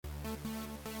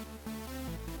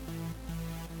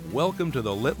Welcome to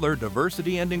the Littler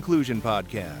Diversity and Inclusion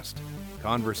Podcast.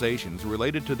 Conversations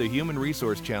related to the human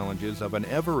resource challenges of an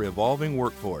ever-evolving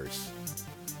workforce.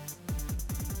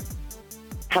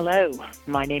 Hello,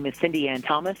 my name is Cindy Ann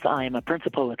Thomas. I am a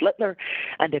principal at Littler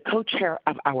and a co-chair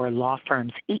of our law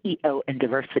firm's EEO and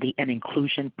Diversity and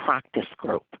Inclusion Practice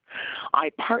Group. I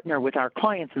partner with our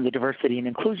clients in the diversity and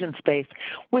inclusion space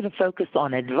with a focus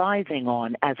on advising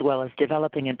on as well as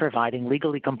developing and providing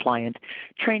legally compliant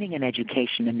training and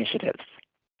education initiatives.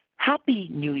 Happy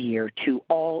New Year to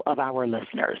all of our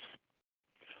listeners.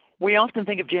 We often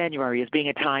think of January as being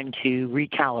a time to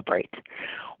recalibrate.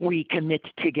 We commit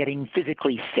to getting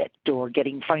physically fit or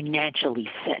getting financially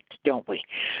fit, don't we?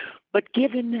 But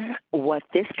given what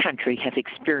this country has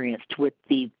experienced with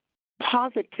the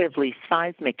positively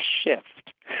seismic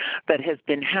shift that has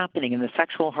been happening in the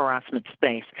sexual harassment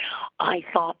space, I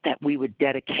thought that we would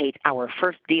dedicate our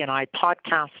first D&I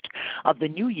podcast of the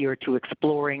new year to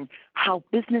exploring how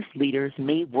business leaders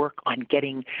may work on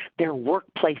getting their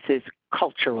workplaces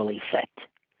culturally fit.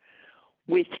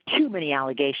 With too many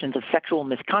allegations of sexual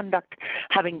misconduct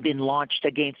having been launched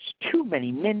against too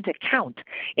many men to count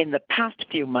in the past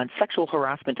few months, sexual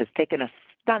harassment has taken a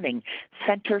stunning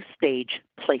center stage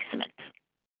placement.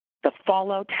 The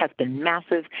fallout has been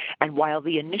massive, and while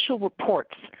the initial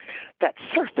reports that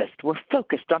surfaced were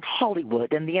focused on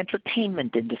Hollywood and the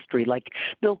entertainment industry like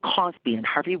Bill Cosby and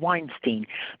Harvey Weinstein,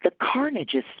 the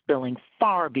carnage is spilling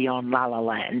far beyond La La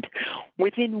Land.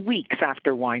 Within weeks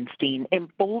after Weinstein,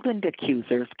 emboldened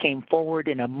accusers came forward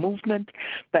in a movement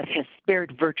that has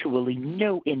spared virtually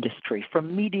no industry,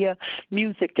 from media,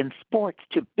 music, and sports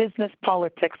to business,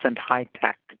 politics, and high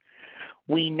tech.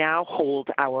 We now hold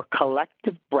our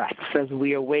collective breaths as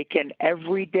we awaken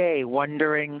every day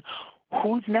wondering,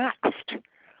 who's next?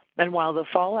 And while the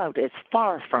fallout is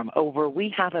far from over,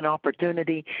 we have an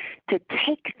opportunity to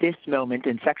take this moment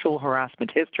in sexual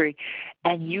harassment history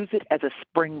and use it as a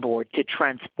springboard to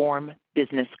transform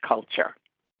business culture.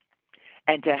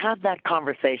 And to have that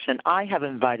conversation, I have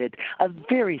invited a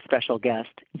very special guest,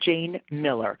 Jane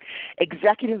Miller,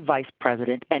 Executive Vice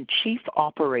President and Chief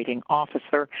Operating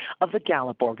Officer of the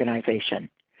Gallup Organization.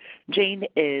 Jane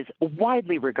is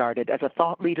widely regarded as a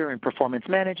thought leader in performance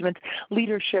management,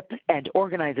 leadership, and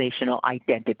organizational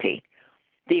identity.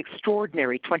 The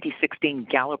extraordinary 2016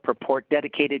 Gallup report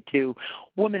dedicated to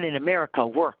Women in America,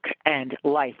 Work and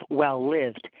Life Well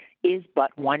Lived is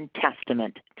but one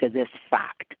testament to this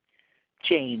fact.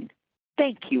 Jane,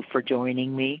 thank you for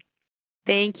joining me.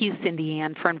 Thank you, Cindy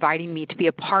Ann, for inviting me to be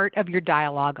a part of your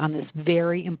dialogue on this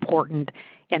very important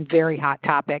and very hot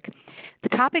topic. The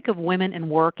topic of women and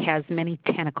work has many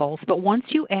tentacles, but once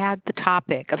you add the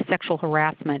topic of sexual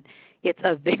harassment, it's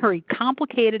a very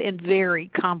complicated and very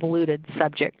convoluted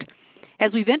subject.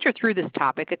 As we venture through this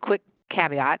topic, a quick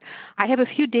caveat, I have a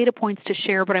few data points to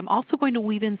share, but I'm also going to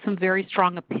weave in some very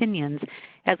strong opinions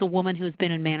as a woman who's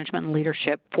been in management and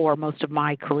leadership for most of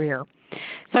my career.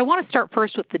 So I want to start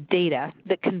first with the data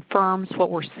that confirms what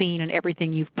we're seeing and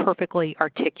everything you've perfectly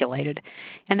articulated.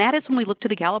 And that is when we look to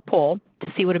the Gallup poll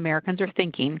to see what Americans are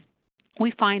thinking,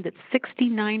 we find that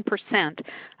 69%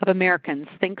 of Americans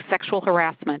think sexual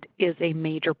harassment is a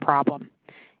major problem.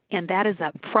 And that is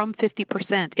up from 50%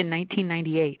 in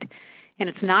 1998. And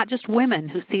it's not just women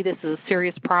who see this as a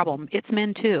serious problem, it's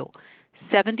men too.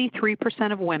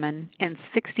 73% of women and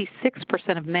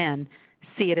 66% of men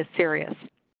see it as serious.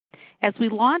 As we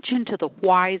launch into the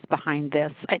whys behind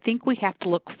this, I think we have to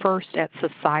look first at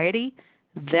society,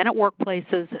 then at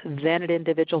workplaces, then at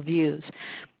individual views.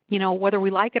 You know, whether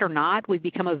we like it or not, we've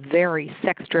become a very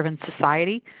sex-driven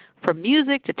society, from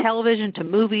music to television to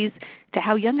movies to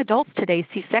how young adults today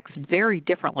see sex very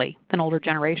differently than older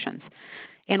generations.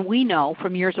 And we know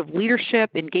from years of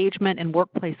leadership, engagement, and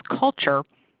workplace culture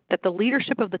that the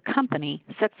leadership of the company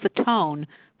sets the tone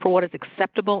for what is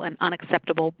acceptable and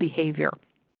unacceptable behavior.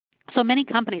 So many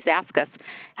companies ask us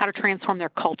how to transform their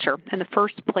culture, and the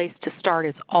first place to start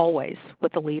is always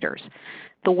with the leaders.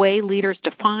 The way leaders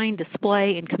define,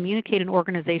 display, and communicate an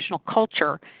organizational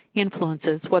culture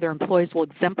influences whether employees will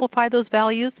exemplify those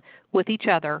values with each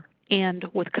other and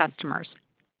with customers.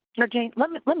 Now, Jane,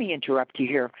 let me interrupt you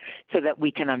here so that we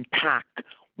can unpack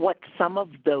what some of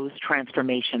those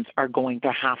transformations are going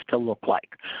to have to look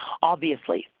like.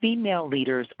 Obviously, female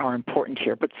leaders are important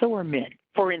here, but so are men.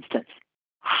 For instance,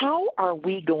 how are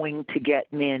we going to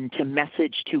get men to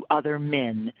message to other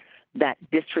men that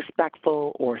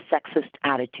disrespectful or sexist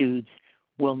attitudes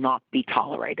will not be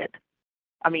tolerated?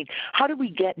 I mean, how do we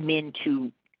get men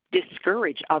to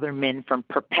discourage other men from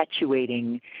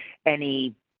perpetuating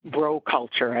any bro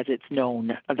culture, as it's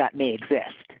known, that may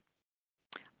exist?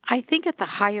 I think at the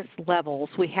highest levels,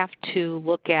 we have to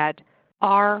look at,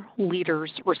 are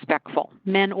leaders respectful,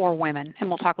 men or women? And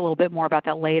we'll talk a little bit more about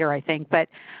that later, I think. But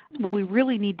we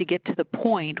really need to get to the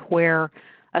point where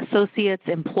associates,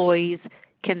 employees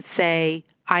can say,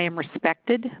 I am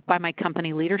respected by my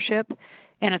company leadership.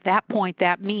 And at that point,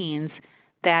 that means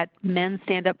that men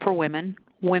stand up for women,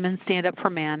 women stand up for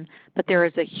men, but there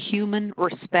is a human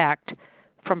respect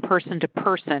from person to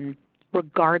person,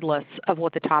 regardless of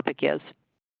what the topic is.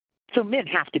 So men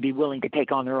have to be willing to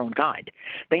take on their own guide.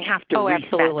 They have to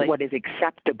absolutely. reset what is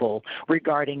acceptable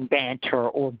regarding banter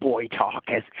or boy talk,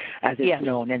 as it's Yes.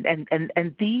 known.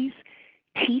 And these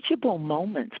teachable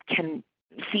moments can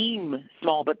seem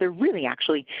small, but they're really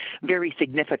actually very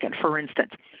significant. For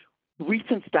instance,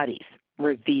 recent studies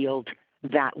revealed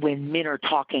that when men are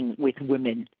talking with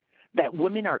women, that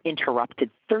women are interrupted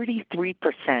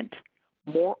 33%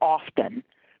 more often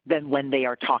than when they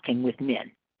are talking with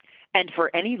men. And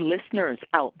for any listeners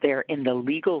out there in the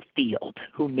legal field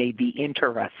who may be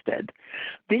interested,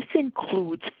 this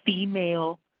includes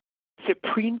female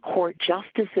Supreme Court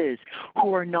justices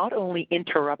who are not only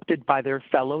interrupted by their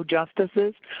fellow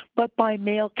justices, but by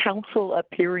male counsel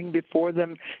appearing before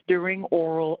them during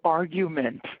oral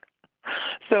argument.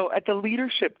 So at the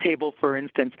leadership table, for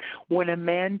instance, when a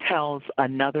man tells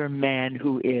another man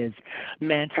who is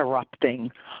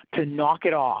interrupting to knock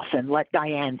it off and let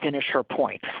Diane finish her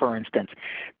point, for instance,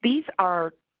 these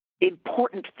are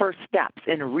important first steps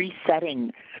in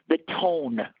resetting the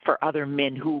tone for other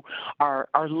men who are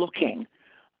looking.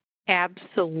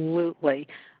 Absolutely.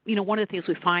 One of the things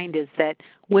we find is that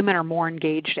women are more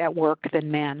engaged at work than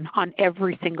men on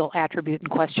every single attribute and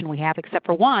question we have, except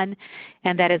for one,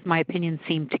 and that is, my opinion,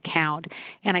 seem to count.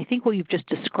 And I think what you've just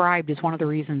described is one of the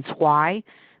reasons why,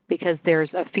 because there's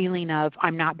a feeling of,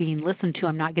 I'm not being listened to,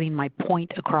 I'm not getting my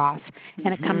point across.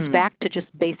 And it comes back to just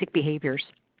basic behaviors.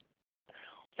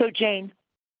 So, Jane,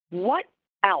 what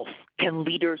else can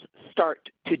leaders start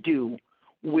to do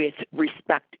with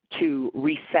respect to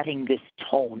resetting this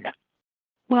tone?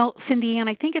 Well, Cindy Ann,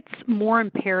 I think it's more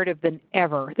imperative than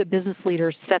ever that business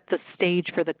leaders set the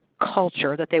stage for the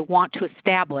culture that they want to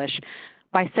establish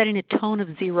by setting a tone of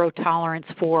zero tolerance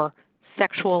for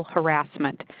sexual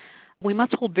harassment. We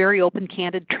must hold very open,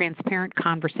 candid, transparent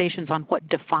conversations on what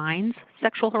defines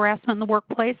sexual harassment in the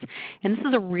workplace. And this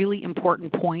is a really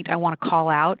important point I want to call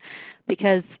out,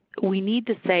 because we need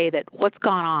to say that what's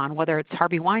gone on, whether it's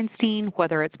Harvey Weinstein,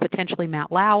 whether it's potentially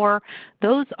Matt Lauer,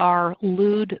 those are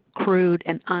lewd, crude,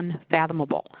 and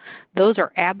unfathomable. Those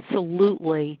are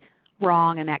absolutely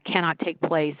wrong, and that cannot take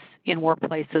place in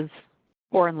workplaces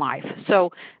or in life.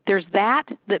 So there's that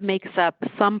makes up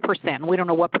some percent. We don't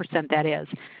know what percent that is.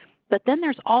 But then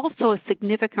there's also a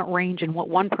significant range in what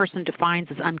one person defines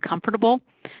as uncomfortable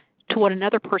to what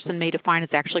another person may define as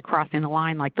actually crossing the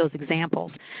line, like those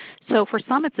examples. So for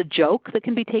some, it's a joke that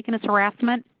can be taken as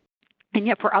harassment, and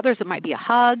yet for others, it might be a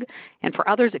hug, and for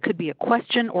others, it could be a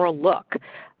question or a look.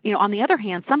 On the other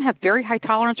hand, some have very high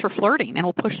tolerance for flirting and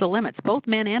will push the limits, both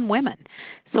men and women.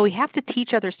 So we have to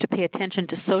teach others to pay attention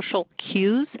to social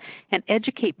cues and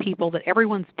educate people that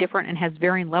everyone's different and has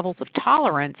varying levels of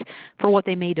tolerance for what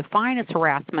they may define as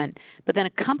harassment. But then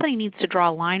a company needs to draw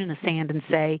a line in the sand and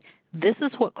say, this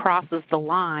is what crosses the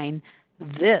line.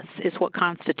 This is what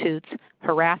constitutes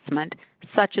harassment,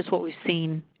 such as what we've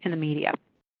seen in the media.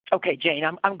 Okay, Jane,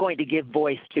 I'm going to give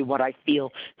voice to what I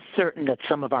feel certain that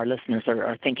some of our listeners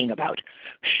are thinking about.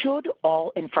 Should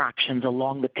all infractions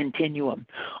along the continuum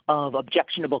of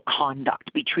objectionable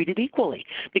conduct be treated equally?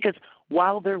 Because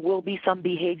while there will be some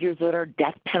behaviors that are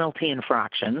death penalty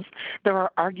infractions, there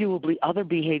are arguably other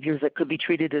behaviors that could be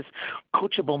treated as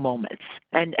coachable moments,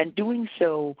 and doing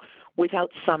so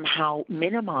without somehow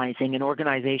minimizing an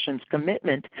organization's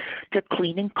commitment to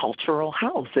cleaning cultural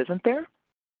house, isn't there?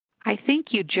 I think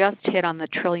you just hit on the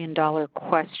trillion-dollar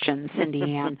question,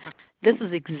 Cindy Ann. This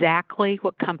is exactly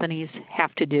what companies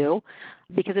have to do,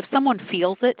 because if someone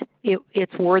feels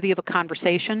it's worthy of a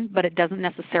conversation, but it doesn't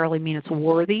necessarily mean it's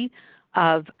worthy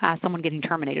of someone getting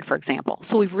terminated, for example.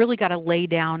 So we've really got to lay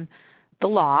down the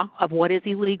law of what is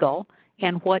illegal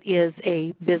and what is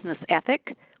a business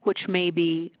ethic, which may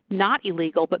be not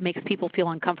illegal but makes people feel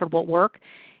uncomfortable at work,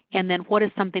 and then what is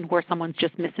something where someone's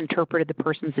just misinterpreted the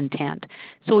person's intent.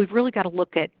 So we've really got to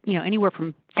look at anywhere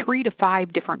from 3 to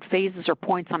 5 different phases or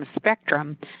points on a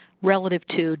spectrum relative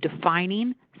to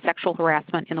defining sexual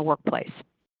harassment in the workplace.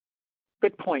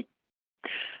 Good point.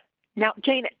 Now,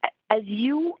 Jane, as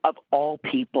you of all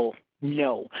people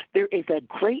know, there is a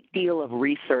great deal of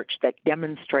research that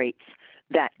demonstrates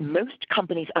that most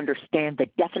companies understand the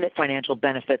definite financial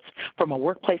benefits from a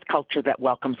workplace culture that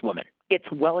welcomes women. it's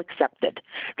well accepted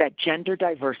that gender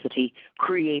diversity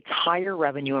creates higher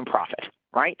revenue and profit,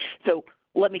 right? So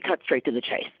let me cut straight to the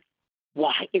chase.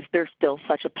 Why is there still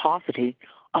such a paucity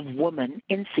of women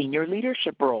in senior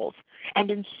leadership roles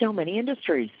and in so many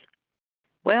industries?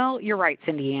 Well, you're right,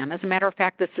 Cindy Ann. As a matter of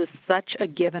fact, this is such a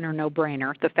given or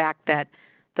no-brainer, the fact that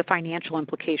the financial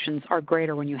implications are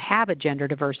greater when you have a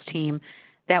gender-diverse team,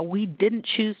 that we didn't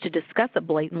choose to discuss it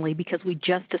blatantly because we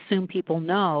just assume people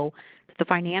know that the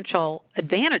financial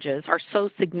advantages are so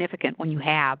significant when you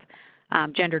have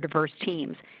gender-diverse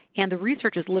teams. And the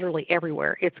research is literally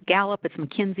everywhere. It's Gallup, it's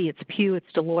McKinsey, it's Pew,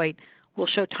 it's Deloitte. Will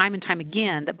show time and time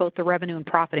again that both the revenue and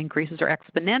profit increases are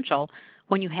exponential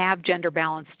when you have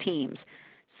gender-balanced teams.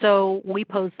 So we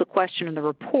posed the question in the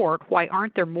report, why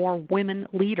aren't there more women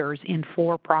leaders in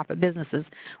for-profit businesses?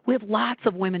 We have lots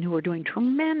of women who are doing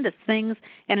tremendous things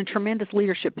and in tremendous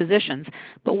leadership positions,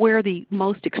 but where the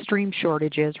most extreme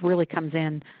shortage is really comes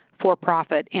in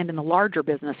for-profit and in the larger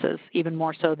businesses, even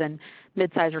more so than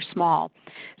mid-size or small.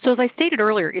 So as I stated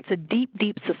earlier, it's a deep,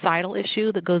 deep societal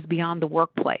issue that goes beyond the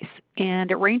workplace, and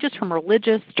it ranges from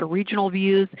religious to regional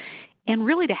views and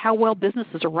really to how well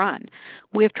businesses are run.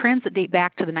 We have trends that date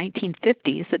back to the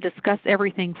 1950s that discuss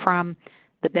everything from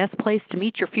the best place to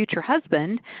meet your future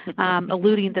husband,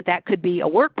 alluding that that could be a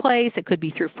workplace, it could be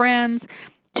through friends,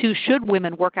 to should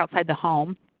women work outside the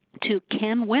home, to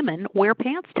can women wear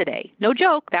pants today? No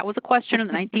joke, that was a question in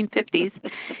the 1950s.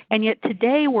 And yet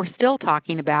today we're still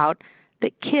talking about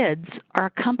that kids are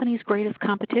a company's greatest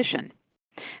competition.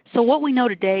 So what we know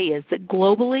today is that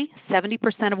globally,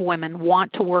 70% of women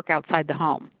want to work outside the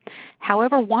home.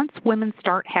 However, once women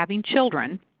start having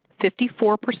children,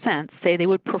 54% say they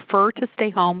would prefer to stay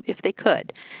home if they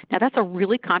could. Now, that's a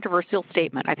really controversial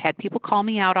statement. I've had people call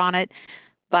me out on it,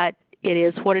 but it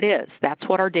is what it is. That's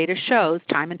what our data shows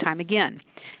time and time again.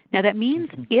 Now, that means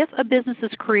if a business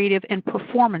is creative and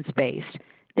performance-based,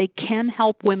 they can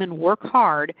help women work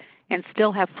hard and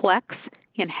still have flex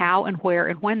in how and where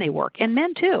and when they work, and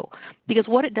men too, because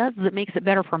what it does is it makes it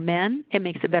better for men, it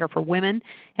makes it better for women,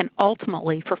 and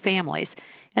ultimately for families.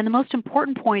 And the most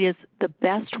important point is the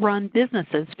best-run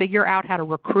businesses figure out how to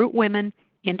recruit women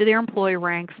into their employee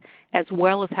ranks as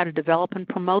well as how to develop and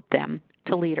promote them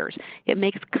to leaders. It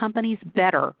makes companies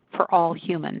better for all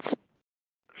humans.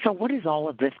 So what is all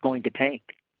of this going to take?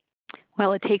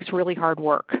 Well, it takes really hard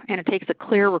work, and it takes a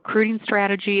clear recruiting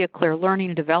strategy, a clear learning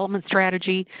and development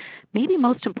strategy. Maybe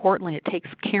most importantly, it takes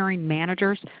caring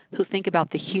managers who think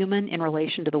about the human in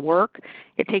relation to the work.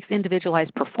 It takes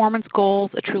individualized performance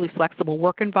goals, a truly flexible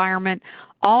work environment,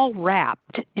 all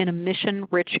wrapped in a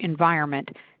mission-rich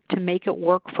environment to make it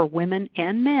work for women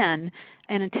and men.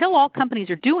 And until all companies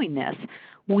are doing this,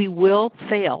 we will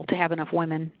fail to have enough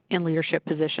women in leadership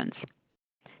positions.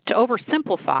 To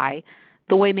oversimplify,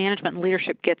 the way management and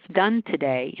leadership gets done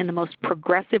today in the most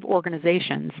progressive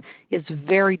organizations is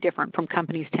very different from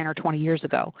companies 10 or 20 years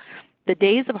ago. The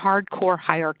days of hardcore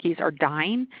hierarchies are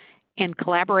dying, and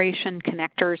collaboration,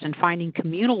 connectors, and finding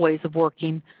communal ways of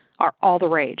working are all the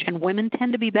rage, and women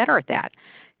tend to be better at that.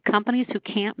 Companies who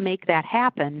can't make that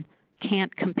happen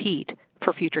can't compete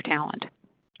for future talent.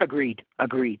 Agreed.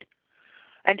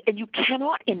 And you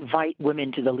cannot invite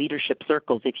women to the leadership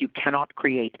circles if you cannot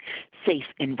create safe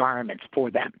environments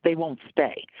for them. They won't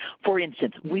stay. For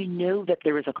instance, we know that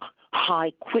there is a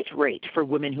high quit rate for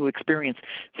women who experience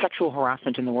sexual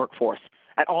harassment in the workforce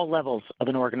at all levels of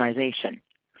an organization.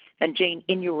 And Jane,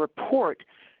 in your report,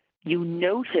 you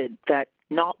noted that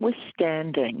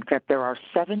notwithstanding that there are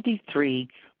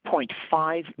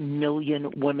 73.5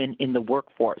 million women in the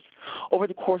workforce, over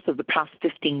the course of the past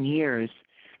 15 years,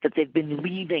 that they've been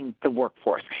leaving the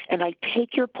workforce. And I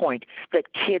take your point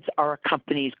that kids are a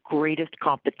company's greatest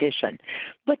competition.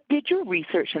 But did your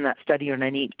research in that study or in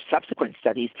any subsequent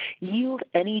studies yield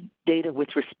any data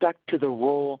with respect to the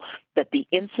role that the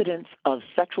incidence of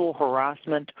sexual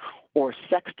harassment or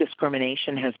sex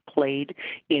discrimination has played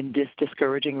in this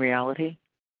discouraging reality?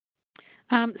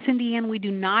 Cindy Ann, we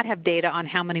do not have data on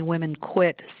how many women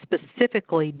quit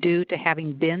specifically due to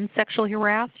having been sexually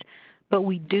harassed, but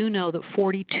we do know that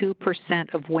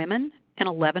 42% of women and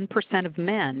 11% of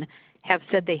men have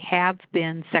said they have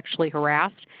been sexually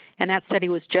harassed, and that study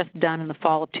was just done in the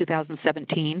fall of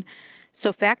 2017.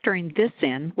 So factoring this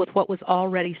in with what was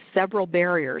already several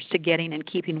barriers to getting and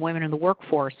keeping women in the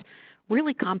workforce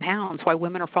really compounds why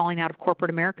women are falling out of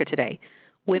corporate America today.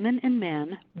 Women and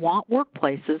men want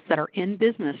workplaces that are in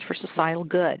business for societal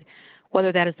good,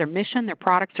 whether that is their mission, their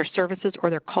products, their services, or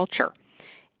their culture.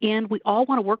 And we all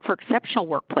want to work for exceptional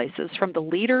workplaces, from the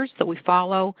leaders that we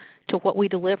follow to what we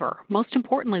deliver. Most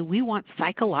importantly, we want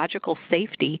psychological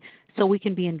safety so we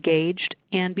can be engaged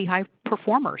and be high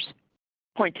performers.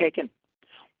 Point taken.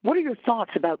 What are your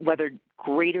thoughts about whether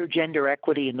greater gender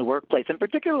equity in the workplace, and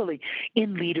particularly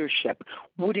in leadership,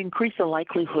 would increase the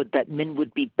likelihood that men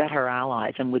would be better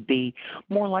allies and would be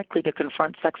more likely to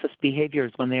confront sexist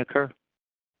behaviors when they occur?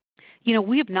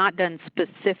 We have not done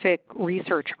specific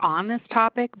research on this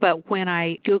topic, but when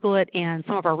I Google it and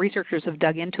some of our researchers have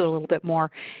dug into it a little bit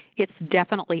more, it's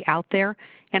definitely out there.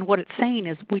 And what it's saying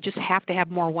is we just have to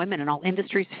have more women in all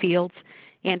industries, fields,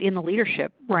 and in the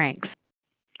leadership ranks.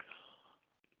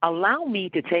 Allow me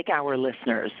to take our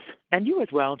listeners, and you as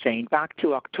well, Jane, back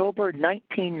to October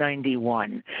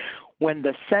 1991, when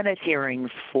the Senate hearings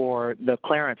for the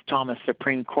Clarence Thomas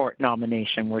Supreme Court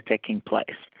nomination were taking place.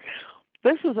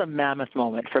 This was a mammoth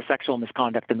moment for sexual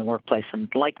misconduct in the workplace, and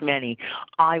like many,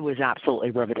 I was absolutely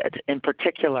riveted. In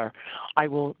particular, I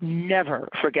will never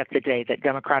forget the day that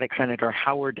Democratic Senator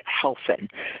Howard Helfand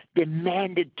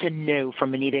demanded to know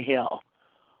from Anita Hill,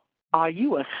 "Are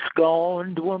you a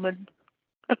scorned woman?"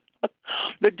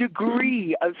 The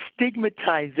degree of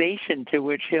stigmatization to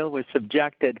which Hill was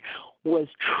subjected was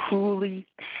truly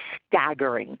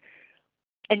staggering.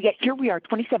 And yet here we are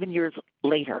 27 years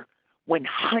later, when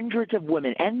hundreds of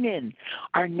women and men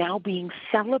are now being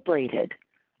celebrated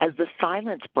as the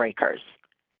silence breakers.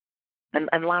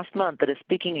 And last month at a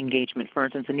speaking engagement, for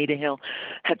instance, Anita Hill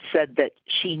had said that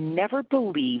she never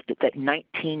believed that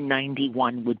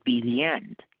 1991 would be the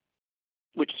end,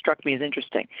 which struck me as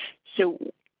interesting. So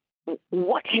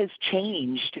what has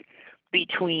changed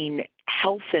between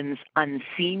Helfand's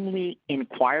unseemly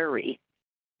inquiry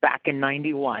back in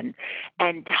 91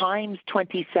 and Time's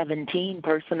 2017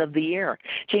 Person of the Year?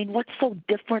 Jane, what's so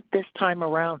different this time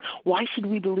around? Why should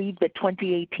we believe that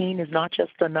 2018 is not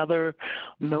just another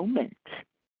moment?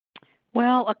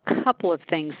 Well, a couple of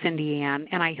things, Cindy Ann,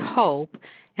 and I hope,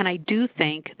 and I do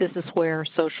think this is where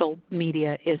social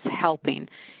media is helping.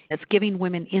 It's giving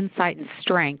women insight and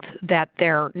strength that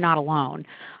they're not alone.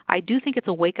 I do think it's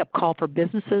a wake-up call for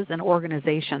businesses and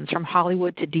organizations from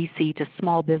Hollywood to D.C. to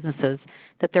small businesses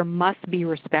that there must be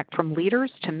respect from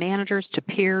leaders to managers to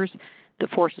peers that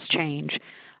forces change.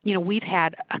 We've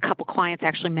had a couple clients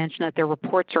actually mention that their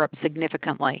reports are up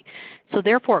significantly. So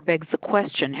therefore it begs the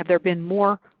question, have there been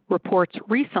more reports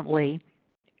recently?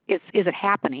 Is it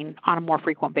happening on a more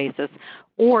frequent basis?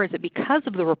 Or is it because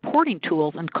of the reporting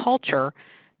tools and culture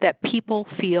that people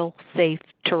feel safe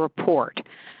to report?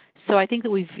 So I think that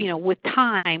with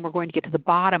time, we're going to get to the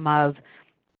bottom of,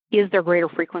 is there greater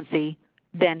frequency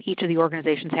than each of the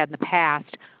organizations had in the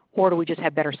past, or do we just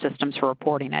have better systems for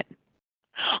reporting it?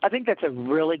 I think that's a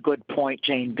really good point,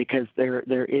 Jane, because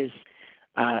there is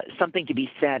something to be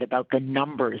said about the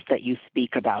numbers that you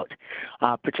speak about,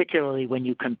 particularly when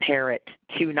you compare it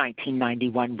to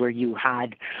 1991, where you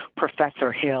had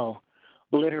Professor Hill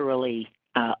literally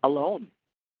alone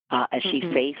as she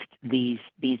faced these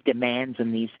demands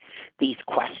and these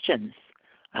questions.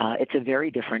 It's a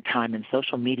very different time, and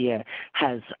social media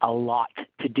has a lot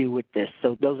to do with this.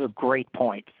 So those are great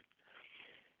points.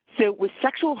 So with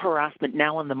sexual harassment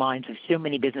now in the minds of so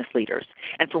many business leaders,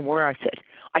 and from where I sit,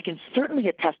 I can certainly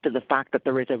attest to the fact that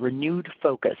there is a renewed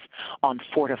focus on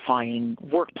fortifying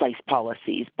workplace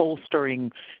policies,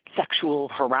 bolstering sexual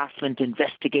harassment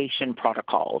investigation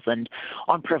protocols, and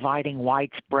on providing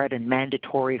widespread and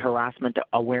mandatory harassment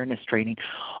awareness training.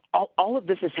 All of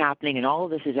this is happening, and all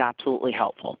of this is absolutely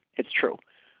helpful. It's true.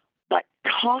 But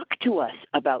talk to us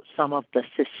about some of the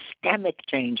systemic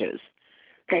changes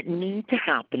that need to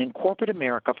happen in corporate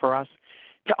America for us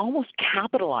to almost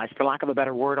capitalize, for lack of a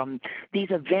better word, on these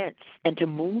events and to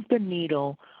move the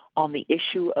needle on the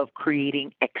issue of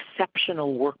creating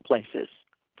exceptional workplaces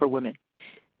for women.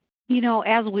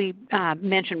 As we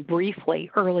mentioned briefly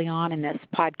early on in this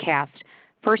podcast,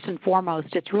 first and foremost,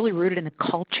 it's really rooted in the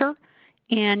culture.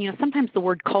 And, sometimes the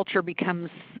word culture becomes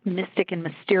mystic and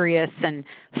mysterious and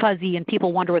fuzzy, and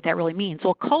people wonder what that really means.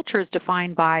 Well, culture is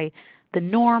defined by the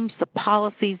norms, the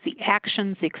policies, the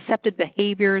actions, the accepted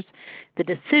behaviors, the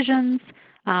decisions,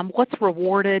 what's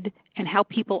rewarded, and how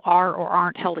people are or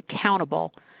aren't held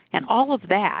accountable. And all of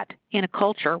that in a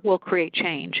culture will create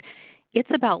change. It's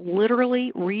about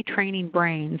literally retraining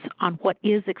brains on what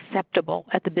is acceptable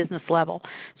at the business level.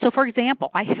 So, for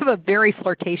example, I have a very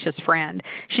flirtatious friend.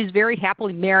 She's very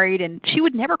happily married, and she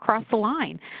would never cross the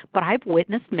line. But I've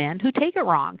witnessed men who take it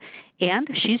wrong. And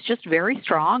she's just very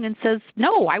strong and says,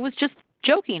 no, I was just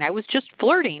joking. I was just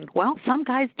flirting. Well, some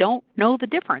guys don't know the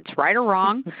difference, right or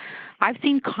wrong. I've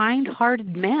seen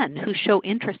kind-hearted men who show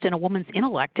interest in a woman's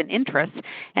intellect and interests,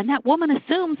 and that woman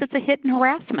assumes it's a hidden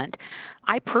harassment.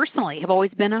 I personally have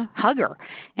always been a hugger,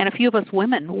 and a few of us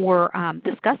women were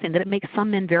discussing that it makes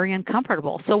some men very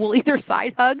uncomfortable. So we'll either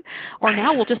side hug, or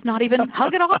now we'll just not even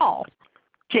hug at all.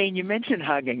 Jane, you mentioned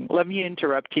hugging. Let me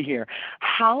interrupt you here.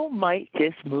 How might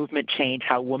this movement change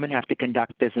how women have to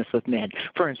conduct business with men?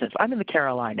 For instance, I'm in the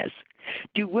Carolinas.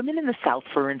 Do women in the South,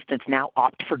 for instance, now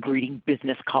opt for greeting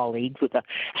business colleagues with a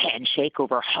handshake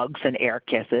over hugs and air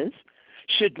kisses?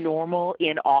 Should normal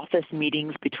in-office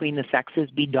meetings between the sexes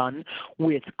be done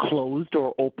with closed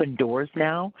or open doors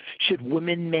now? Should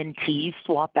women mentees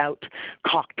swap out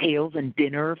cocktails and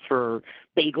dinner for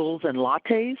bagels and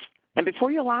lattes? And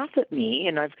before you laugh at me,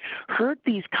 and I've heard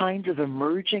these kinds of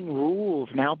emerging rules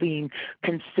now being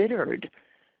considered,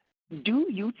 do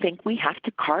you think we have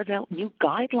to carve out new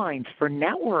guidelines for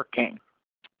networking?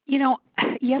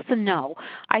 Yes and no.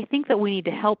 I think that we need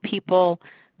to help people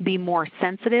be more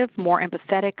sensitive, more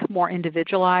empathetic, more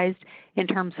individualized in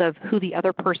terms of who the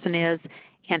other person is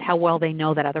and how well they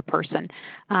know that other person.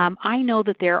 I know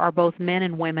that there are both men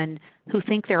and women who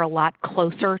think they're a lot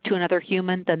closer to another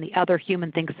human than the other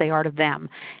human thinks they are to them.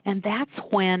 And that's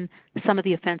when some of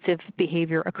the offensive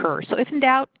behavior occurs. So if in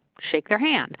doubt, shake their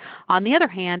hand. On the other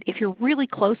hand, if you're really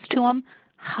close to them,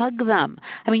 hug them.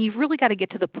 I mean, you've really got to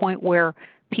get to the point where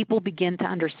people begin to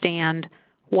understand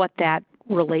what that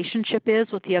relationship is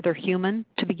with the other human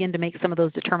to begin to make some of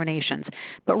those determinations.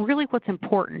 But really what's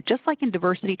important, just like in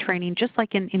diversity training, just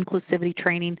like in inclusivity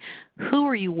training, who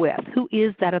are you with? Who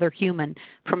is that other human?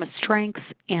 From a strengths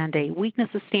and a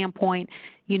weaknesses standpoint,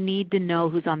 you need to know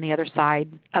who's on the other side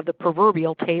of the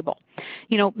proverbial table.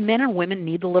 Men and women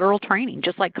need the literal training,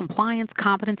 just like compliance,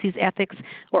 competencies, ethics,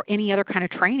 or any other kind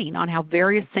of training on how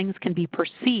various things can be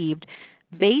perceived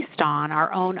based on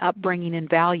our own upbringing and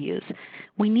values.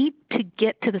 We need to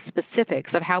get to the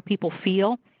specifics of how people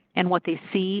feel and what they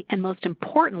see, and most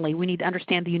importantly, we need to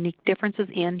understand the unique differences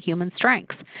in human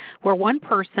strengths, where one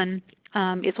person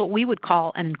is what we would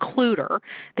call an includer.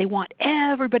 They want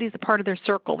everybody as a part of their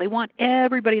circle. They want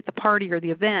everybody at the party or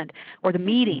the event or the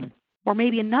meeting. Or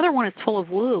maybe another one is full of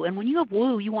woo. And when you have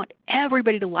woo, you want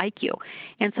everybody to like you.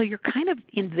 And so you're kind of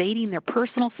invading their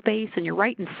personal space and you're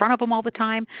right in front of them all the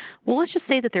time. Well, let's just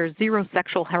say that there's zero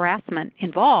sexual harassment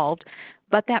involved,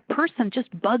 but that person just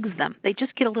bugs them. They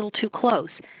just get a little too close.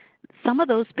 Some of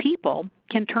those people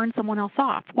can turn someone else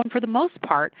off. When for the most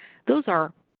part, those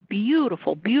are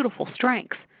beautiful, beautiful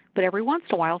strengths. But every once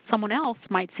in a while, someone else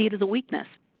might see it as a weakness.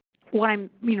 What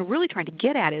I'm really trying to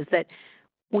get at is that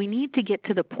we need to get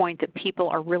to the point that people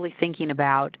are really thinking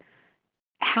about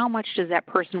how much does that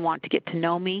person want to get to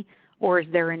know me, or is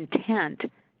their intent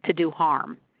to do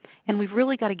harm? And we've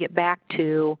really got to get back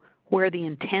to where the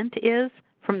intent is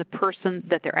from the person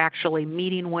that they're actually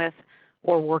meeting with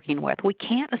or working with. We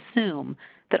can't assume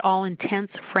that all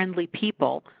intense, friendly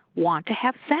people want to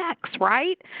have sex,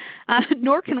 right?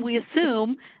 Nor can we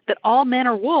assume that all men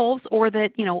are wolves, or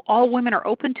that all women are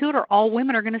open to it, or all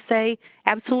women are going to say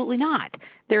absolutely not.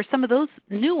 There are some of those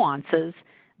nuances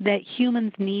that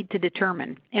humans need to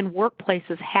determine, and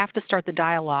workplaces have to start the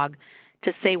dialogue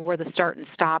to say where the start and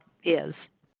stop is.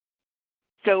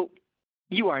 So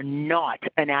you are not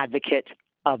an advocate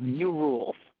of new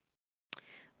rules.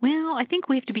 Well, I think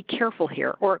we have to be careful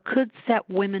here, or it could set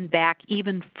women back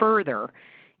even further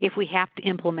if we have to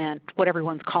implement what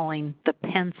everyone's calling the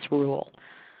Pence rule.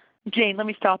 Jane, let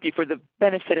me stop you for the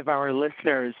benefit of our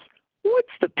listeners. What's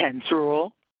the Pence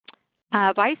rule?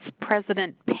 Vice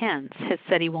President Pence has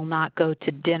said he will not go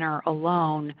to dinner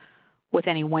alone with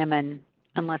any women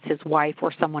unless his wife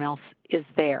or someone else is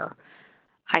there.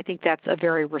 I think that's a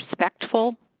very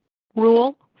respectful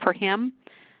rule for him.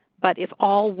 But if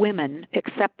all women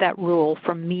accept that rule,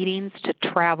 from meetings to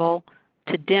travel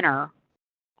to dinner,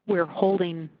 we're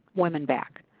holding women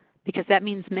back, because that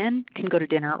means men can go to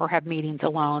dinner or have meetings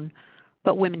alone,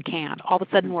 but women can't. All of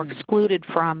a sudden, we're excluded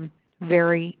from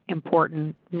very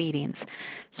important meetings.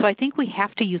 So I think we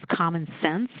have to use common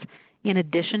sense in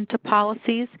addition to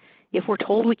policies. If we're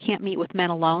told we can't meet with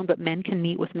men alone, but men can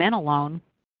meet with men alone,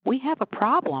 we have a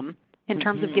problem in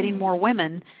terms of getting more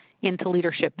women into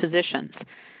leadership positions.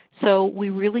 So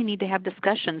we really need to have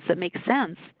discussions that make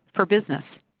sense for business.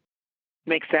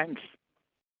 Makes sense.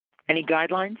 Any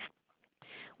guidelines?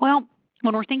 Well,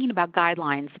 when we're thinking about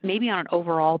guidelines, maybe on an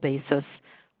overall basis,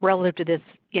 relative to this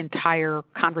entire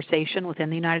conversation within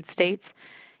the United States,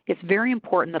 it's very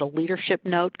important that a leadership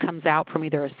note comes out from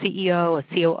either a CEO,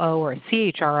 a COO, or a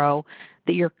CHRO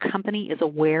that your company is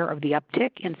aware of the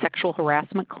uptick in sexual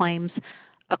harassment claims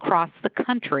across the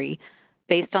country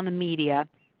based on the media,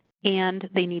 and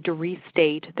they need to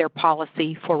restate their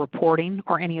policy for reporting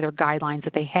or any other guidelines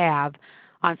that they have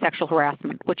on sexual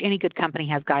harassment, which any good company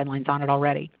has guidelines on it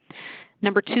already.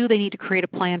 Number two, they need to create a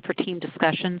plan for team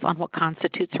discussions on what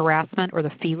constitutes harassment or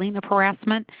the feeling of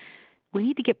harassment. We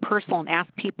need to get personal and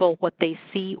ask people what they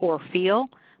see or feel,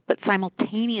 but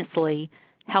simultaneously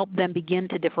help them begin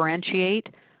to differentiate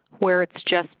where it's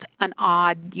just an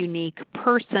odd, unique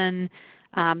person,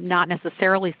 not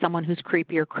necessarily someone who's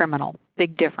creepy or criminal.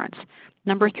 Big difference.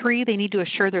 Number 3, they need to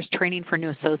assure there's training for new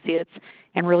associates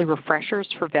and really refreshers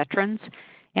for veterans.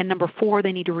 And number 4,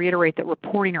 they need to reiterate that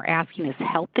reporting or asking is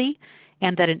healthy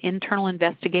and that an internal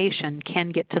investigation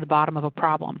can get to the bottom of a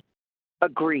problem.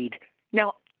 Agreed.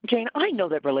 Now, Jane, I know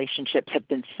that relationships have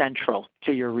been central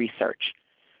to your research.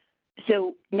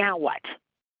 So now what?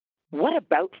 What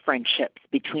about friendships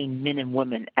between men and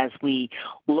women as we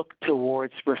look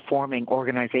towards reforming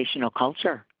organizational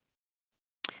culture?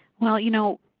 Well,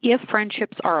 if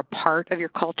friendships are a part of your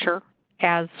culture,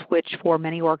 as which for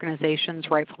many organizations,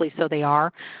 rightfully so they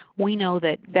are, we know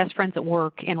that best friends at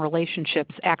work and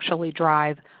relationships actually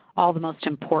drive all the most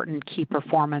important key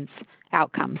performance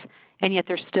outcomes. And yet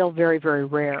they're still very, very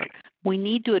rare. We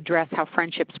need to address how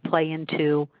friendships play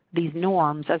into these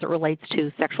norms as it relates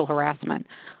to sexual harassment.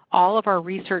 All of our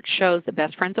research shows that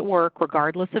best friends at work,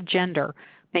 regardless of gender,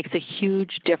 makes a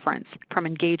huge difference from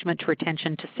engagement to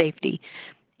retention to safety.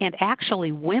 And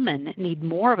actually, women need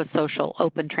more of a social,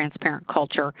 open, transparent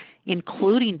culture,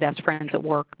 including best friends at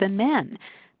work, than men,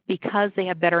 because they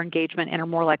have better engagement and are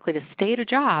more likely to stay at a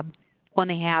job when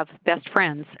they have best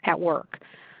friends at work.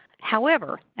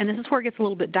 However, and this is where it gets a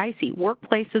little bit dicey,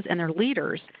 workplaces and their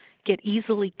leaders get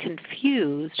easily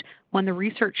confused when the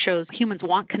research shows humans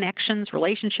want connections,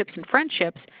 relationships, and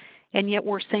friendships, and yet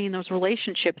we're saying those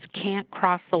relationships can't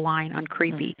cross the line on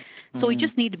creepy. So we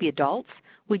just need to be adults.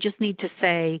 We just need to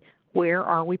say, where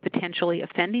are we potentially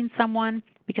offending someone?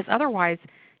 Because otherwise,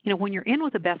 when you're in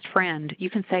with a best friend, you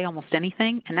can say almost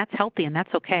anything, and that's healthy and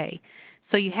that's okay.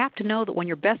 So you have to know that when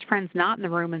your best friend's not in the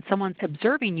room and someone's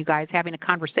observing you guys having a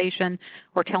conversation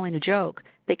or telling a joke,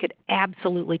 they could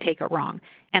absolutely take it wrong.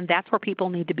 And that's where people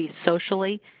need to be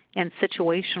socially and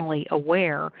situationally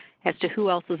aware as to who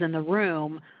else is in the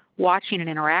room watching an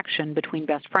interaction between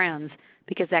best friends,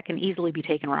 because that can easily be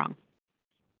taken wrong.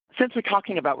 Since we're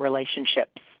talking about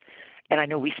relationships, and I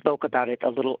know we spoke about it a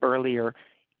little earlier,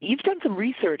 you've done some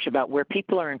research about where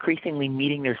people are increasingly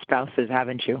meeting their spouses,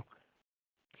 haven't you?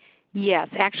 Yes.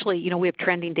 Actually, we have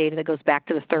trending data that goes back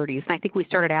to the 30s, and I think we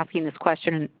started asking this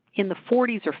question in the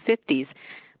 40s or 50s.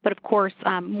 But, of course,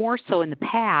 more so in the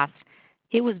past,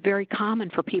 it was very common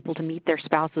for people to meet their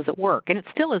spouses at work, and it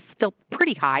still is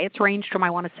pretty high. It's ranged from, I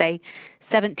want to say,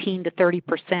 17 to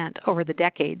 30% over the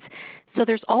decades. So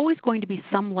there's always going to be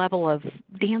some level of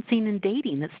dancing and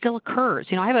dating that still occurs.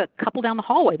 I have a couple down the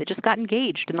hallway that just got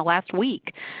engaged in the last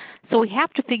week. So we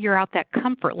have to figure out that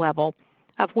comfort level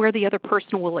of where the other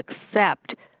person will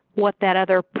accept what that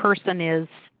other person is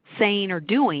saying or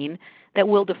doing that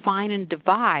will define and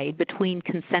divide between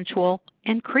consensual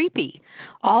and creepy.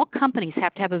 All companies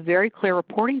have to have a very clear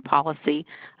reporting policy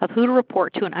of who to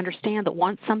report to and understand that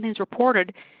once something's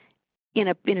reported in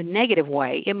a negative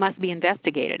way, it must be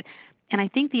investigated. And I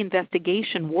think the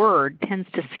investigation word tends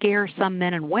to scare some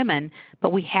men and women,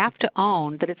 but we have to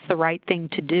own that it's the right thing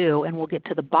to do, and we'll get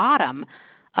to the bottom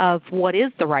of what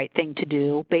is the right thing to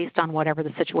do based on whatever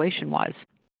the situation was.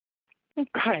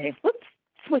 Okay, let's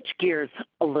switch gears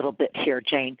a little bit here,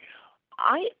 Jane.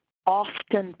 I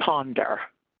often ponder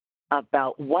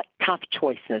about what tough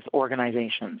choices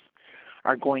organizations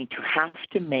are going to have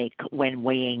to make when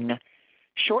weighing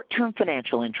short-term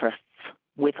financial interests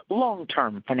with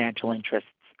long-term financial interests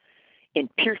in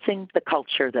piercing the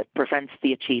culture that prevents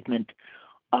the achievement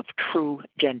of true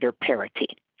gender parity.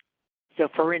 So,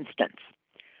 for instance,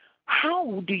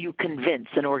 how do you convince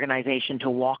an organization to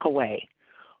walk away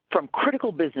from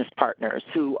critical business partners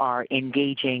who are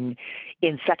engaging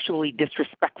in sexually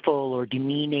disrespectful or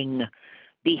demeaning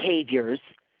behaviors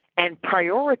and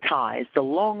prioritize the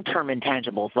long-term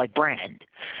intangibles like brand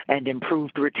and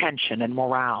improved retention and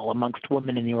morale amongst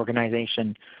women in the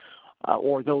organization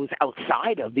or those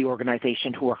outside of the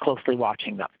organization who are closely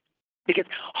watching them? Because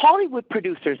Hollywood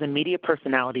producers and media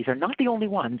personalities are not the only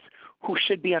ones who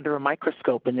should be under a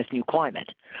microscope in this new climate.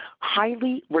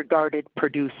 Highly regarded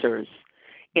producers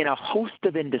in a host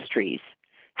of industries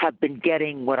have been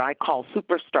getting what I call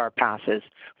superstar passes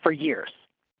for years.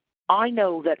 I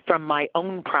know that from my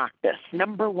own practice,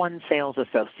 number one sales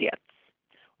associates,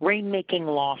 rainmaking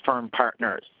law firm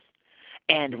partners,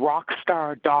 and rock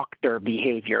star doctor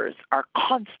behaviors are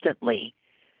constantly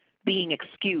being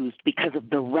excused because of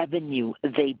the revenue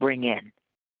they bring in.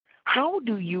 How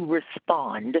do you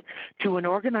respond to an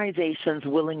organization's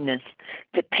willingness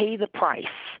to pay the price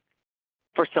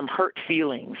for some hurt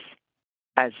feelings,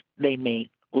 as they may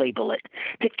label it,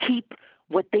 to keep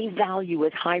what they value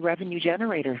as high revenue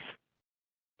generators?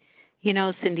 You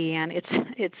know, Cindy Ann,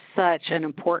 it's such an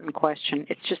important question.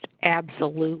 It's just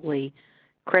absolutely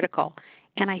critical.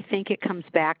 And I think it comes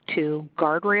back to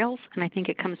guardrails, and I think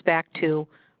it comes back to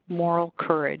moral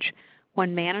courage.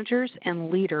 When managers and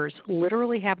leaders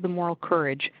literally have the moral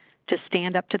courage to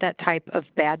stand up to that type of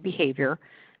bad behavior,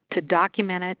 to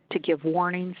document it, to give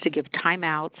warnings, to give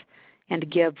timeouts, and to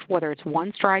give, whether it's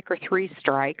 1 strike or 3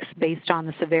 strikes based on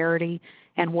the severity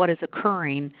and what is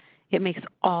occurring, it makes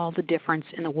all the difference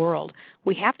in the world.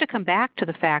 We have to come back to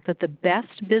the fact that the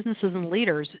best businesses and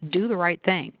leaders do the right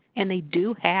thing, and they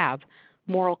do have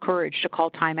moral courage to call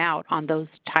time out on those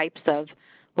types of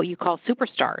what you call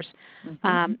superstars.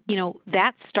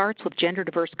 That starts with gender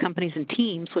diverse companies and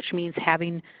teams, which means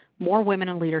having more women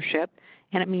in leadership,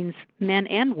 and it means men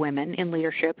and women in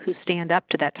leadership who stand up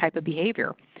to that type of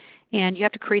behavior. And you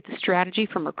have to create the strategy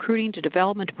from recruiting to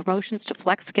development to promotions to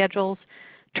flex schedules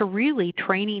to really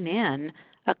training in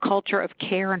a culture of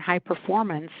care and high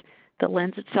performance that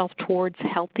lends itself towards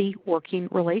healthy working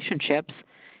relationships.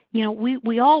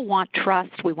 We all want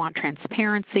trust, we want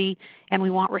transparency, and we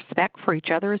want respect for each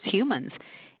other as humans.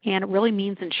 And it really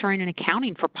means ensuring and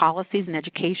accounting for policies and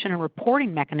education and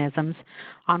reporting mechanisms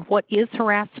on what is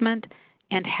harassment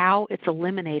and how it's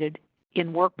eliminated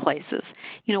in workplaces.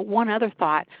 One other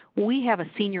thought, we have a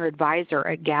senior advisor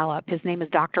at Gallup. His name is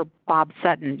Dr. Bob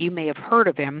Sutton. You may have heard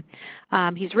of him.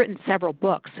 He's written several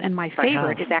books, and my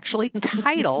favorite is actually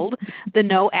entitled The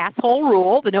No Asshole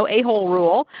Rule, The No A-Hole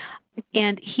Rule.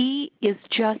 And he is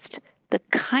just the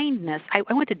kindness.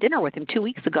 I went to dinner with him 2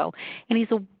 weeks ago, and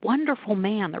he's a wonderful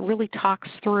man that really talks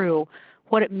through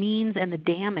what it means and the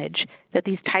damage that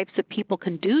these types of people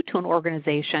can do to an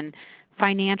organization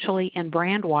financially and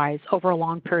brand-wise over a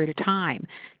long period of time.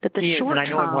 That the short term, I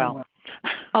know him well.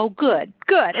 Oh, good.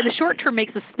 And the short term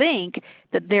makes us think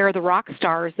that they're the rock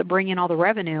stars that bring in all the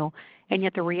revenue, and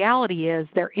yet the reality is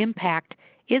their impact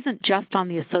isn't just on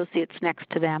the associates next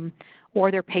to them or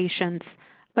their patients,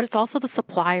 but it's also the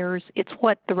suppliers. It's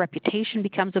what the reputation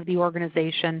becomes of the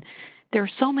organization. There are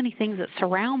so many things that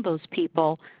surround those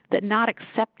people that not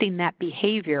accepting that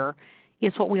behavior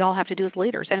is what we all have to do as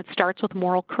leaders. And it starts with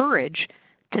moral courage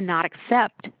to not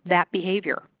accept that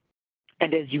behavior.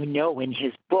 And as you know, in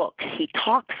his book, he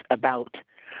talks about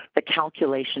the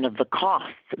calculation of the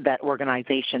costs that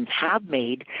organizations have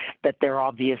made that they're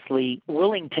obviously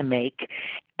willing to make.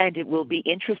 And it will be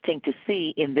interesting to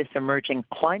see in this emerging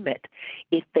climate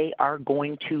if they are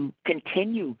going to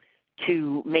continue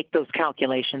to make those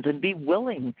calculations and be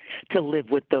willing to live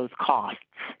with those costs.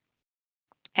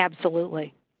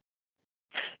 Absolutely.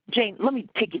 Jane, let me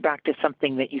take you back to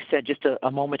something that you said just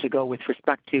a moment ago with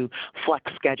respect to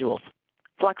flex schedules.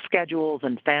 Flex schedules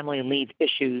and family leave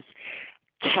issues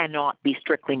cannot be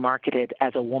strictly marketed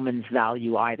as a woman's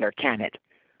value either, can it?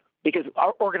 Because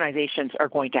our organizations are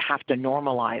going to have to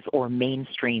normalize or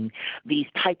mainstream these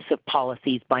types of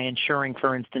policies by ensuring,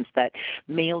 for instance, that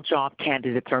male job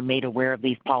candidates are made aware of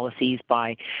these policies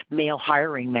by male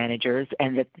hiring managers,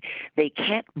 and that they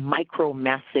can't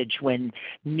micro-message when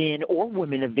men or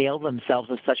women avail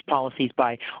themselves of such policies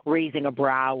by raising a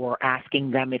brow or asking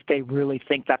them if they really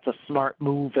think that's a smart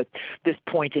move at this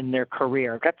point in their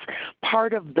career. That's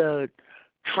part of the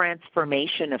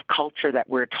transformation of culture that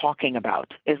we're talking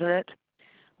about, isn't it?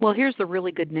 Well, here's the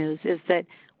really good news is that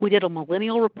we did a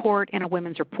millennial report and a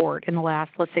women's report in the last,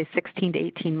 let's say, 16 to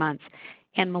 18 months.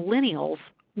 And millennials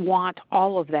want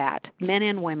all of that, men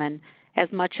and women,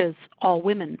 as much as all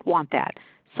women want that.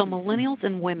 So millennials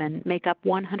and women make up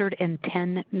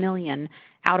 110 million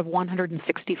out of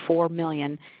 164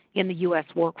 million in the U.S.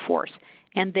 workforce.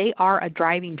 And they are a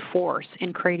driving force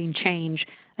in creating change,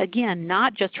 again,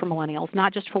 not just for millennials,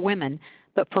 not just for women,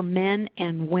 but for men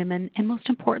and women, and most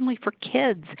importantly for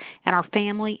kids and our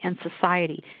family and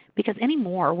society. Because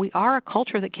anymore, we are a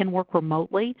culture that can work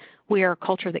remotely. We are a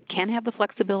culture that can have the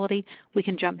flexibility. We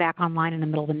can jump back online in the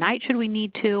middle of the night should we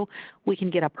need to. We can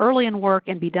get up early and work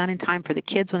and be done in time for the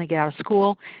kids when they get out of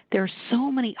school. There are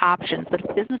so many options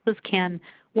that businesses can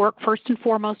work first and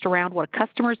foremost around what a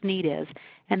customer's need is,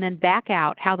 and then back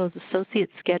out how those associate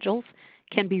schedules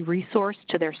can be resourced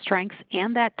to their strengths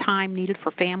and that time needed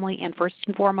for family and first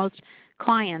and foremost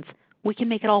clients. We can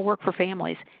make it all work for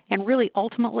families and really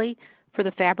ultimately for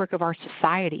the fabric of our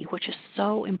society, which is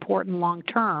so important long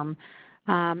term,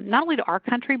 not only to our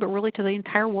country, but really to the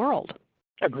entire world.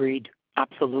 Agreed.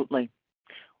 Absolutely.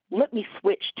 Let me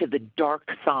switch to the dark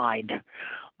side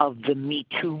of the Me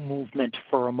Too movement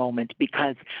for a moment,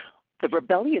 because the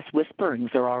rebellious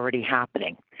whisperings are already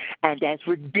happening. And as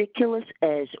ridiculous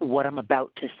as what I'm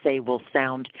about to say will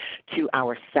sound to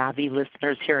our savvy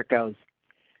listeners, here it goes.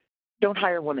 Don't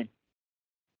hire women.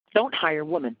 Don't hire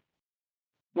women.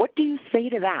 What do you say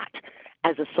to that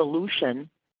as a solution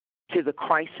to the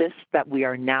crisis that we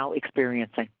are now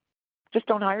experiencing? Just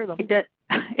don't hire them.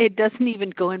 It doesn't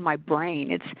even go in my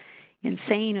brain. It's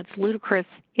insane. It's ludicrous.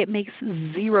 It makes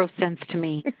zero sense to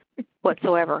me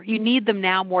whatsoever. You need them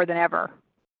now more than ever.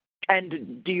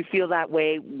 And do you feel that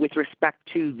way with respect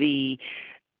to the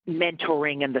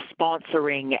mentoring and the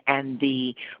sponsoring and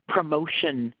the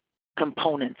promotion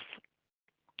components?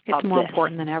 It's more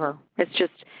important than ever. It's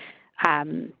just,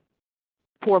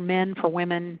 for men, for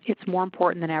women, it's more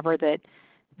important than ever that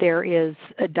there is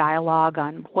a dialogue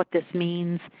on what this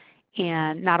means,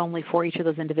 and not only for each of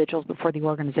those individuals, but for the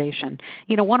organization.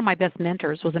 You know, one of my best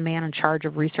mentors was a man in charge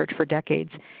of research for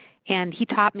decades, and he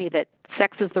taught me that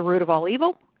sex is the root of all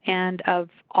evil and of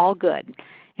all good.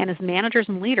 And as managers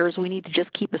and leaders, we need to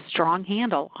just keep a strong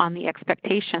handle on the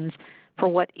expectations for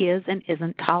what is and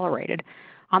isn't tolerated.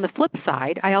 On the flip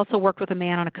side, I also worked with a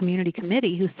man on a community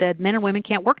committee who said men and women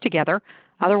can't work together,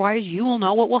 otherwise you will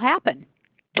know what will happen.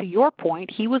 To your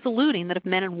point, he was alluding that if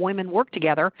men and women work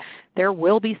together, there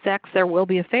will be sex, there will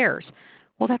be affairs.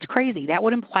 Well, that's crazy. That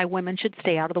would imply women should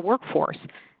stay out of the workforce.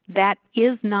 That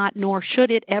is not, nor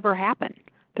should it ever happen.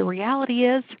 The reality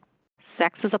is,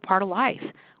 sex is a part of life.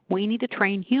 We need to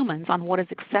train humans on what is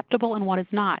acceptable and what is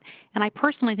not. And I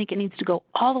personally think it needs to go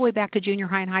all the way back to junior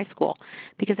high and high school,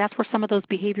 because that's where some of those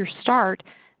behaviors start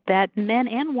that men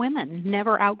and women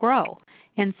never outgrow.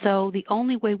 And so the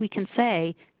only way we can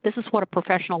say this is what a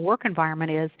professional work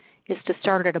environment is to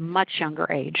start it at a much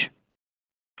younger age.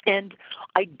 And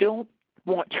I don't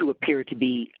want to appear to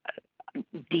be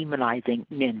demonizing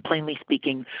men. Plainly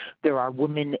speaking, there are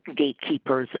women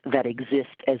gatekeepers that exist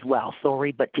as well.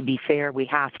 Sorry, but to be fair, we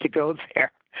have to go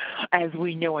there. As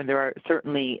we know, and there are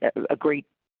certainly a great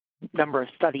number of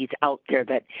studies out there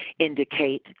that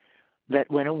indicate that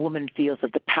when a woman feels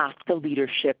that the path to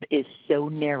leadership is so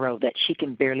narrow that she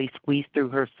can barely squeeze through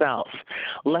herself,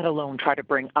 let alone try to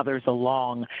bring others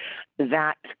along,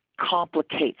 that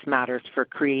complicates matters for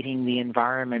creating the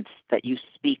environments that you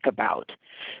speak about.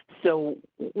 So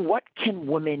what can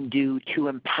women do to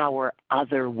empower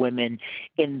other women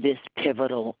in this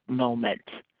pivotal moment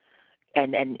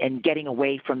and getting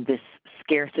away from this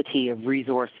scarcity of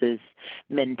resources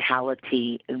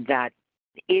mentality that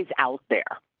is out there?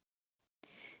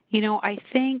 You know, I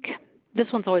think this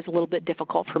one's always a little bit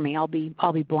difficult for me. I'll be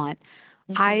blunt.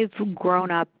 I've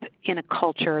grown up in a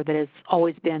culture that has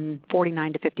always been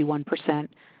 49 to 51%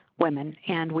 women,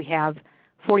 and we have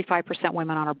 45%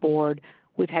 women on our board.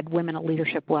 We've had women at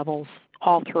leadership levels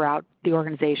all throughout the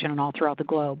organization and all throughout the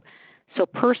globe. So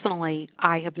personally,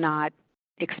 I have not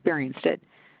experienced it.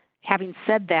 Having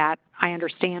said that, I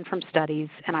understand from studies,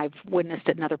 and I've witnessed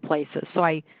it in other places. So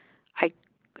I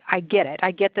get it.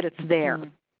 I get that it's there. Mm-hmm.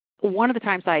 One of the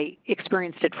times I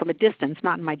experienced it from a distance,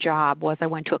 not in my job, was I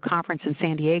went to a conference in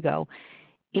San Diego.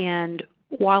 And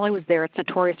while I was there, it's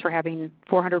notorious for having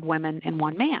 400 women and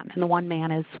one man. And the one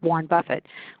man is Warren Buffett.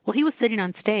 Well, he was sitting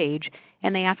on stage,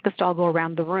 and they asked us to all go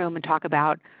around the room and talk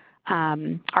about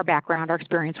our background, our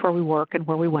experience, where we work, and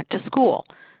where we went to school.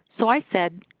 So I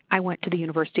said I went to the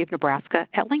University of Nebraska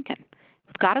at Lincoln.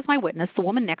 With God as my witness, the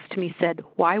woman next to me said,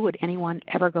 "Why would anyone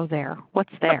ever go there?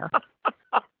 What's there?"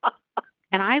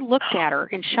 And I looked at her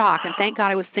in shock, and thank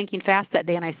God I was thinking fast that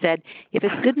day, and I said, if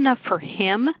it's good enough for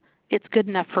him, it's good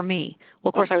enough for me.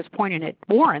 Well, of course, I was pointing at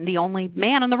Warren, the only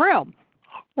man in the room.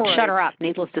 Right. Shut her up,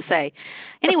 needless to say.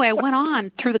 Anyway, I went on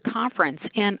through the conference,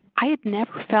 and I had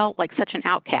never felt like such an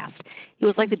outcast. It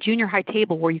was like the junior high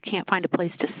table where you can't find a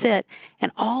place to sit,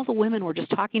 and all the women were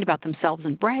just talking about themselves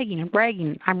and bragging and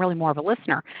bragging. I'm really more of a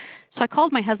listener. So I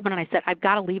called my husband, and I said, I've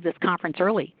got to leave this conference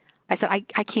early. I said,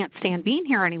 I can't stand being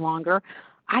here any longer.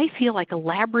 I feel like a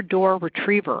Labrador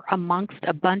retriever amongst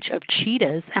a bunch of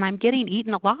cheetahs, and I'm getting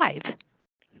eaten alive.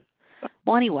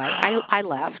 Well, anyway, I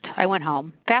left. I went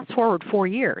home. Fast forward 4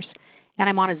 years, and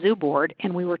I'm on a zoo board,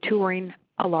 and we were touring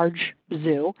a large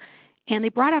zoo, and they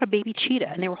brought out a baby cheetah,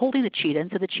 and they were holding the cheetah, and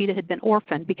so the cheetah had been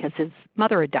orphaned because his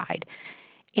mother had died.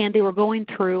 And they were going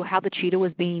through how the cheetah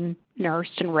was being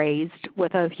nursed and raised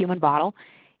with a human bottle.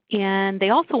 And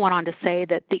they also went on to say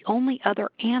that the only other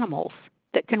animals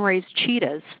that can raise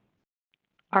cheetahs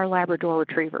are Labrador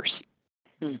retrievers.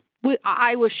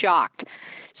 I was shocked.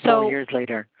 So 4 years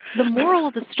later. the moral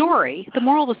of the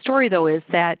story, though, is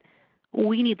that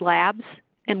we need labs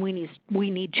and we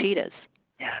need cheetahs.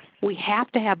 Yes. We have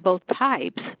to have both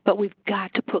types, but we've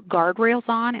got to put guardrails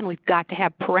on, and we've got to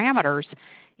have parameters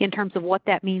in terms of what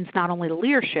that means not only to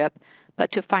leadership, but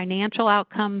to financial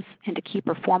outcomes and to key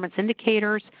performance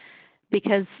indicators,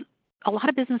 because a lot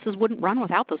of businesses wouldn't run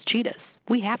without those cheetahs.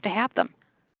 We have to have them,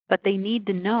 but they need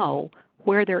to know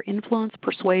where their influence,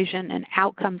 persuasion, and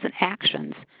outcomes and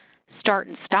actions start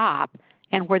and stop,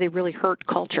 and where they really hurt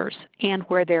cultures and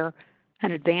where they're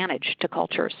an advantage to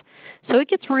cultures. So it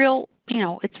gets real,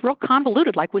 it's real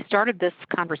convoluted, like we started this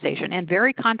conversation, and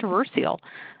very controversial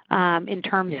in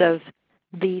terms of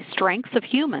the strengths of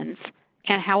humans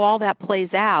and how all that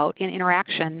plays out in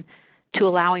interaction to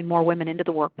allowing more women into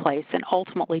the workplace and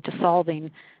ultimately to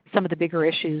solving some of the bigger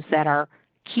issues that are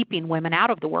keeping women out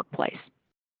of the workplace.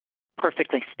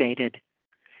 Perfectly stated.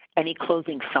 Any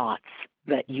closing thoughts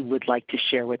that you would like to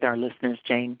share with our listeners,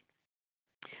 Jane?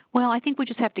 Well, I think we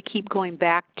just have to keep going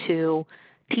back to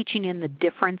teaching in the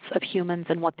difference of humans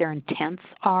and what their intents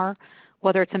are,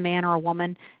 whether it's a man or a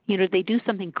woman. They do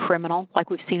something criminal like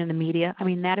we've seen in the media. I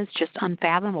mean, that is just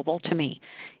unfathomable to me.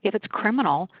 If it's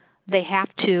criminal, they have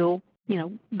to,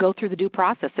 go through the due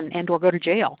process and or go to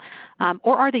jail.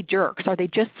 Or are they jerks? Are they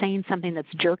just saying something that's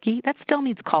jerky? That still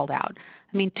needs called out.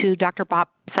 I mean, to Dr. Bob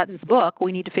Sutton's book,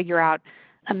 we need to figure out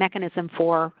a mechanism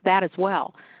for that as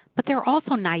well. But there are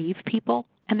also naive people,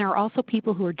 and there are also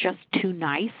people who are just too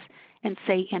nice and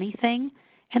say anything,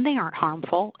 and they aren't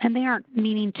harmful, and they aren't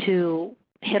meaning to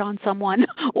hit on someone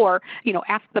or,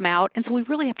 ask them out. And so we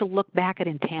really have to look back at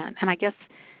intent. And I guess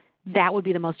that would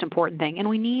be the most important thing. And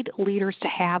we need leaders to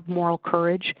have moral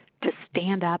courage to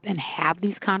stand up and have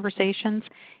these conversations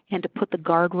and to put the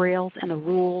guardrails and the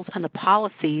rules and the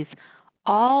policies,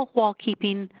 all while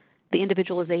keeping the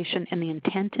individualization and the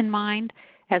intent in mind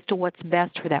as to what's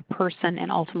best for that person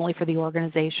and ultimately for the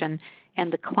organization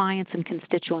and the clients and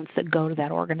constituents that go to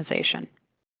that organization.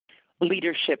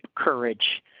 Leadership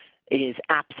courage is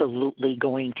absolutely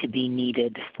going to be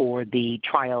needed for the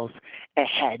trials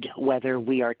ahead, whether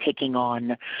we are taking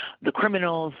on the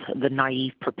criminals, the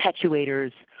naive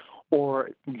perpetuators, or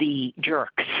the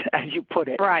jerks, as you put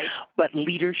it. Right. But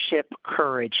leadership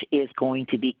courage is going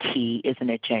to be key, isn't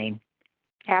it, Jane?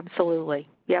 Absolutely.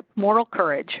 Yep. Moral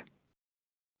courage.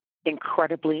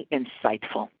 Incredibly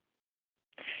insightful.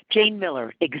 Jane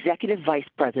Miller, Executive Vice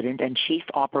President and Chief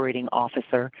Operating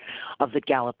Officer of the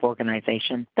Gallup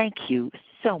Organization, thank you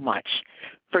so much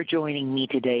for joining me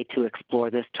today to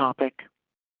explore this topic.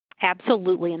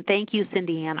 Absolutely, and thank you,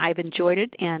 Cindy Ann. I've enjoyed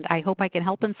it, and I hope I can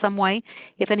help in some way.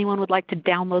 If anyone would like to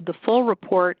download the full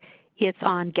report, it's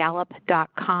on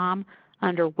Gallup.com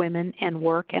under Women and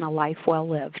Work and a Life Well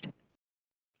Lived.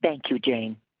 Thank you,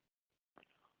 Jane.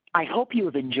 I hope you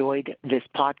have enjoyed this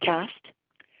podcast.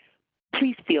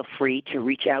 Please feel free to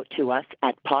reach out to us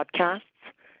at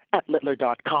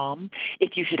podcasts@littler.com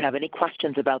if you should have any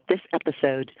questions about this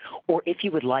episode or if you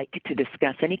would like to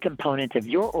discuss any components of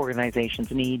your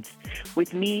organization's needs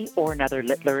with me or another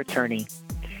Littler attorney.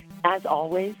 As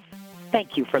always,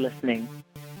 thank you for listening.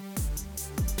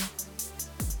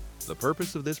 The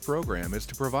purpose of this program is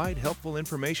to provide helpful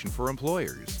information for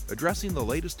employers, addressing the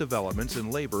latest developments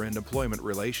in labor and employment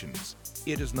relations.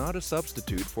 It is not a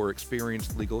substitute for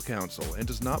experienced legal counsel and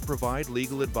does not provide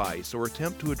legal advice or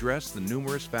attempt to address the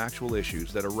numerous factual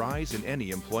issues that arise in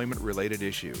any employment-related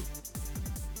issue.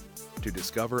 To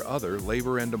discover other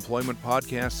labor and employment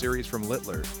podcast series from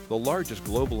Littler, the largest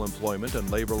global employment and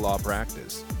labor law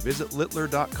practice, visit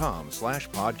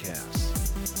littler.com/podcasts.